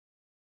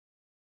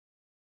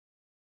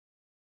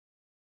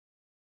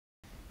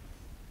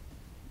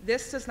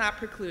This does not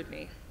preclude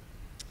me.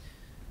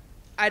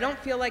 I don't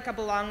feel like I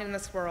belong in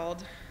this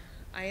world.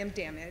 I am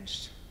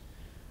damaged.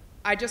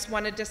 I just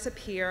want to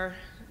disappear,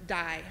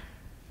 die.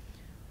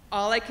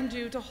 All I can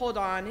do to hold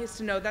on is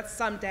to know that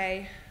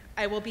someday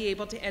I will be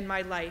able to end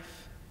my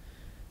life,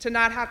 to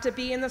not have to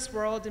be in this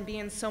world and be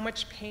in so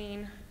much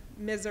pain,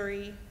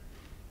 misery,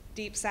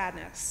 deep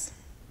sadness.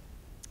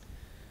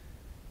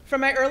 From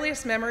my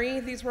earliest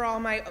memory, these were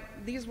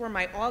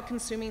my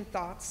all-consuming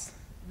thoughts.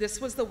 This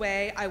was the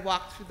way I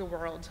walked through the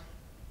world.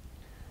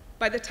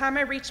 By the time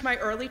I reached my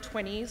early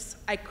 20s,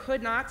 I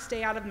could not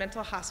stay out of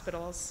mental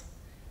hospitals.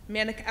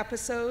 Manic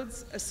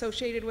episodes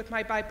associated with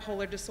my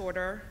bipolar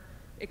disorder,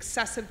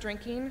 excessive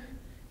drinking,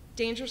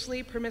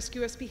 dangerously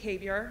promiscuous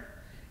behavior,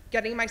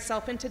 getting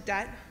myself into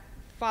debt,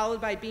 followed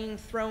by being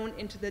thrown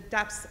into the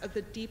depths of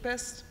the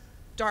deepest,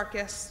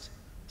 darkest,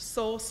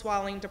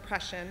 soul-swallowing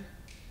depression,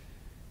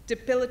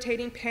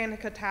 debilitating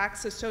panic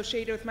attacks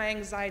associated with my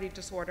anxiety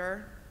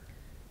disorder,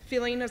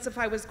 feeling as if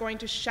I was going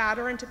to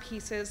shatter into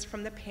pieces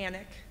from the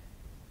panic,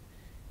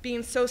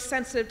 being so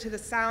sensitive to the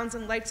sounds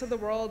and lights of the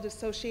world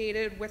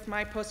associated with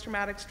my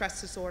post-traumatic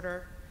stress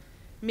disorder,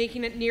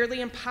 making it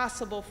nearly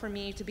impossible for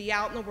me to be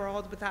out in the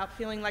world without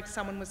feeling like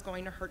someone was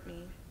going to hurt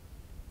me.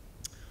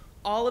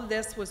 All of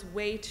this was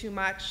way too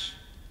much.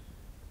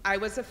 I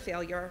was a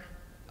failure,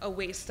 a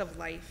waste of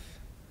life,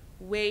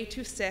 way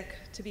too sick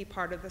to be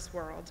part of this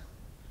world.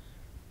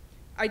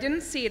 I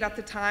didn't see it at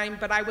the time,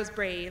 but I was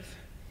brave.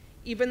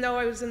 Even though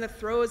I was in the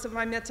throes of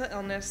my mental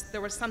illness,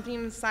 there was something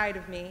inside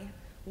of me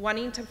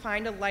wanting to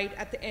find a light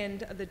at the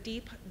end of the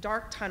deep,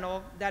 dark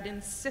tunnel that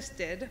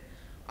insisted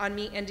on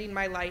me ending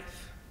my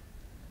life.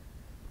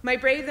 My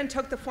brave then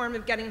took the form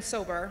of getting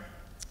sober.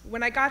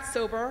 When I got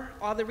sober,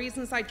 all the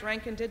reasons I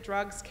drank and did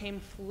drugs came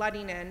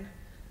flooding in,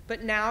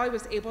 but now I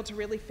was able to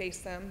really face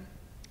them.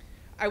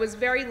 I was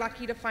very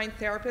lucky to find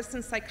therapists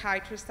and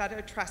psychiatrists that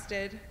I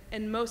trusted,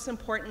 and most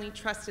importantly,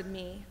 trusted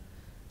me,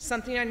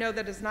 something I know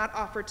that is not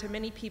offered to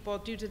many people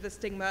due to the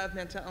stigma of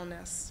mental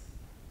illness.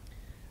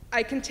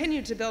 I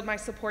continued to build my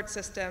support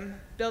system,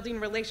 building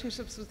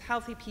relationships with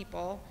healthy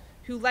people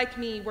who, like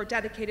me, were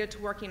dedicated to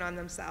working on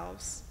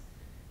themselves.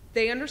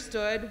 They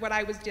understood what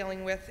I was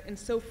dealing with and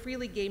so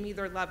freely gave me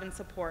their love and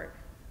support.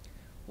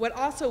 What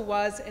also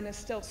was and is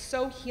still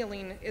so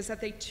healing is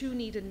that they too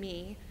needed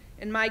me,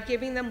 and my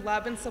giving them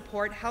love and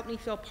support helped me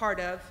feel part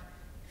of,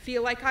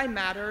 feel like I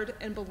mattered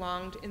and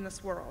belonged in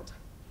this world.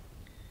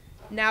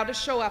 Now to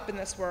show up in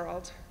this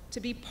world, to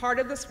be part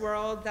of this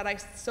world that I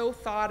so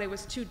thought I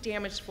was too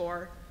damaged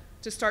for,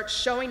 to start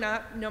showing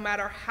up no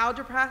matter how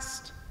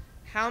depressed,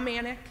 how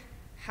manic,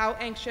 how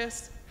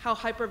anxious, how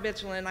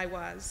hypervigilant I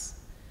was.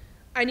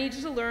 I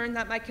needed to learn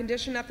that my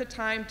condition at the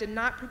time did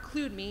not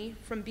preclude me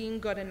from being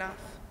good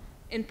enough,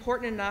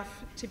 important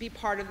enough to be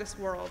part of this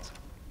world.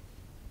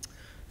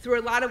 Through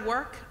a lot of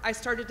work, I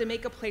started to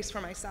make a place for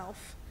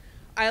myself.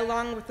 I,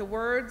 along with the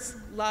words,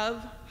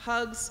 love,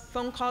 hugs,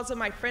 phone calls of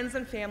my friends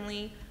and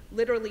family,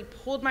 literally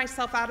pulled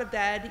myself out of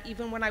bed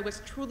even when I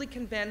was truly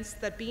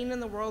convinced that being in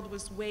the world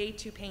was way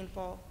too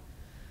painful.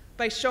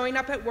 By showing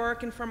up at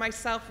work and for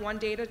myself one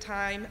day at a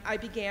time, I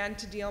began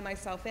to deal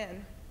myself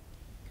in.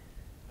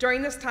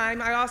 During this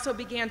time, I also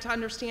began to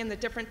understand the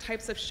different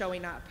types of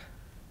showing up.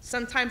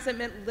 Sometimes it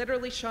meant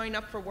literally showing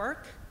up for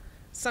work.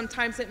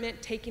 Sometimes it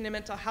meant taking a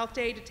mental health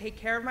day to take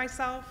care of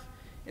myself.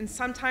 And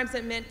sometimes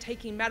it meant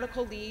taking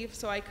medical leave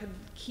so I could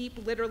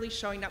keep literally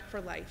showing up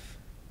for life.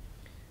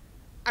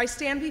 I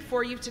stand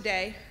before you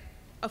today,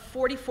 a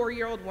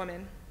 44-year-old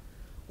woman,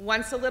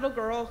 once a little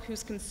girl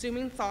whose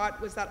consuming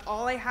thought was that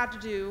all I had to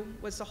do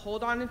was to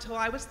hold on until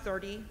I was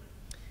 30,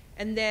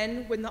 and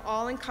then when the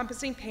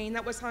all-encompassing pain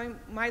that was on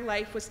my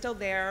life was still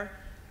there,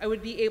 I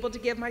would be able to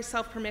give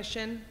myself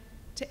permission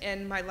to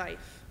end my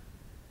life.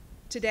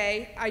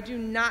 Today, I do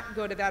not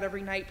go to bed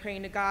every night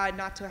praying to God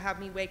not to have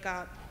me wake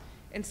up.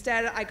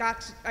 Instead,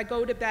 I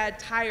go to bed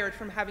tired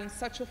from having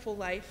such a full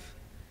life.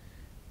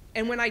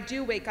 And when I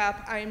do wake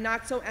up, I am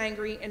not so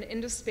angry and in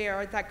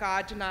despair that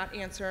God did not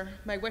answer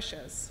my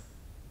wishes.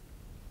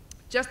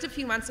 Just a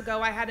few months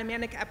ago, I had a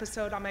manic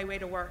episode on my way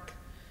to work.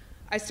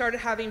 I started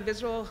having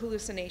visual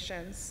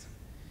hallucinations.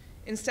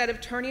 Instead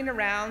of turning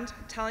around,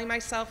 telling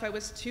myself I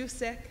was too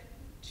sick,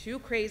 too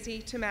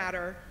crazy to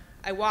matter,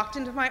 I walked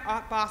into my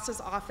boss's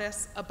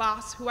office, a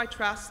boss who I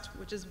trust,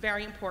 which is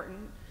very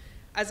important.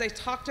 As I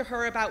talked to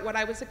her about what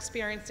I was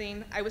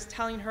experiencing, I was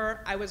telling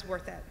her I was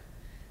worth it.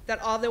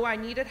 That although I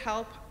needed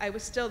help, I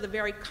was still the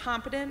very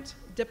competent,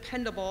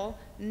 dependable,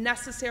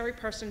 necessary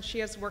person she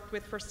has worked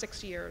with for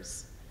 6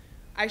 years.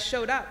 I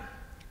showed up,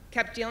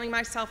 kept dealing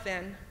myself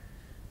in.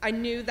 I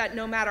knew that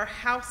no matter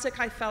how sick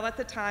I felt at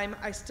the time,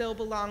 I still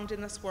belonged in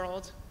this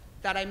world,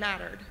 that I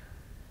mattered.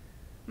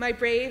 My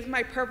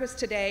purpose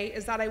today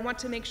is that I want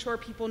to make sure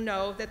people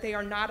know that they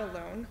are not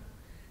alone,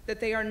 that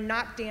they are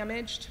not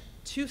damaged,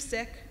 too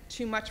sick,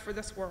 too much for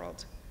this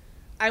world.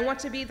 I want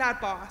to be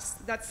that boss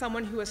that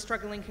someone who is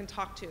struggling can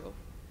talk to.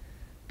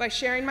 By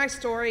sharing my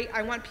story,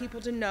 I want people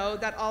to know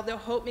that although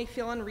hope may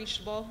feel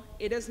unreachable,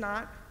 it is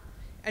not,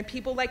 and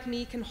people like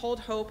me can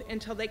hold hope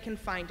until they can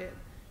find it,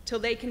 till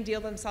they can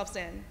deal themselves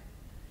in.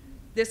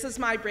 This is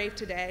my brave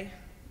today.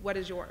 What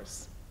is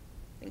yours?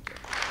 Thank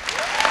you.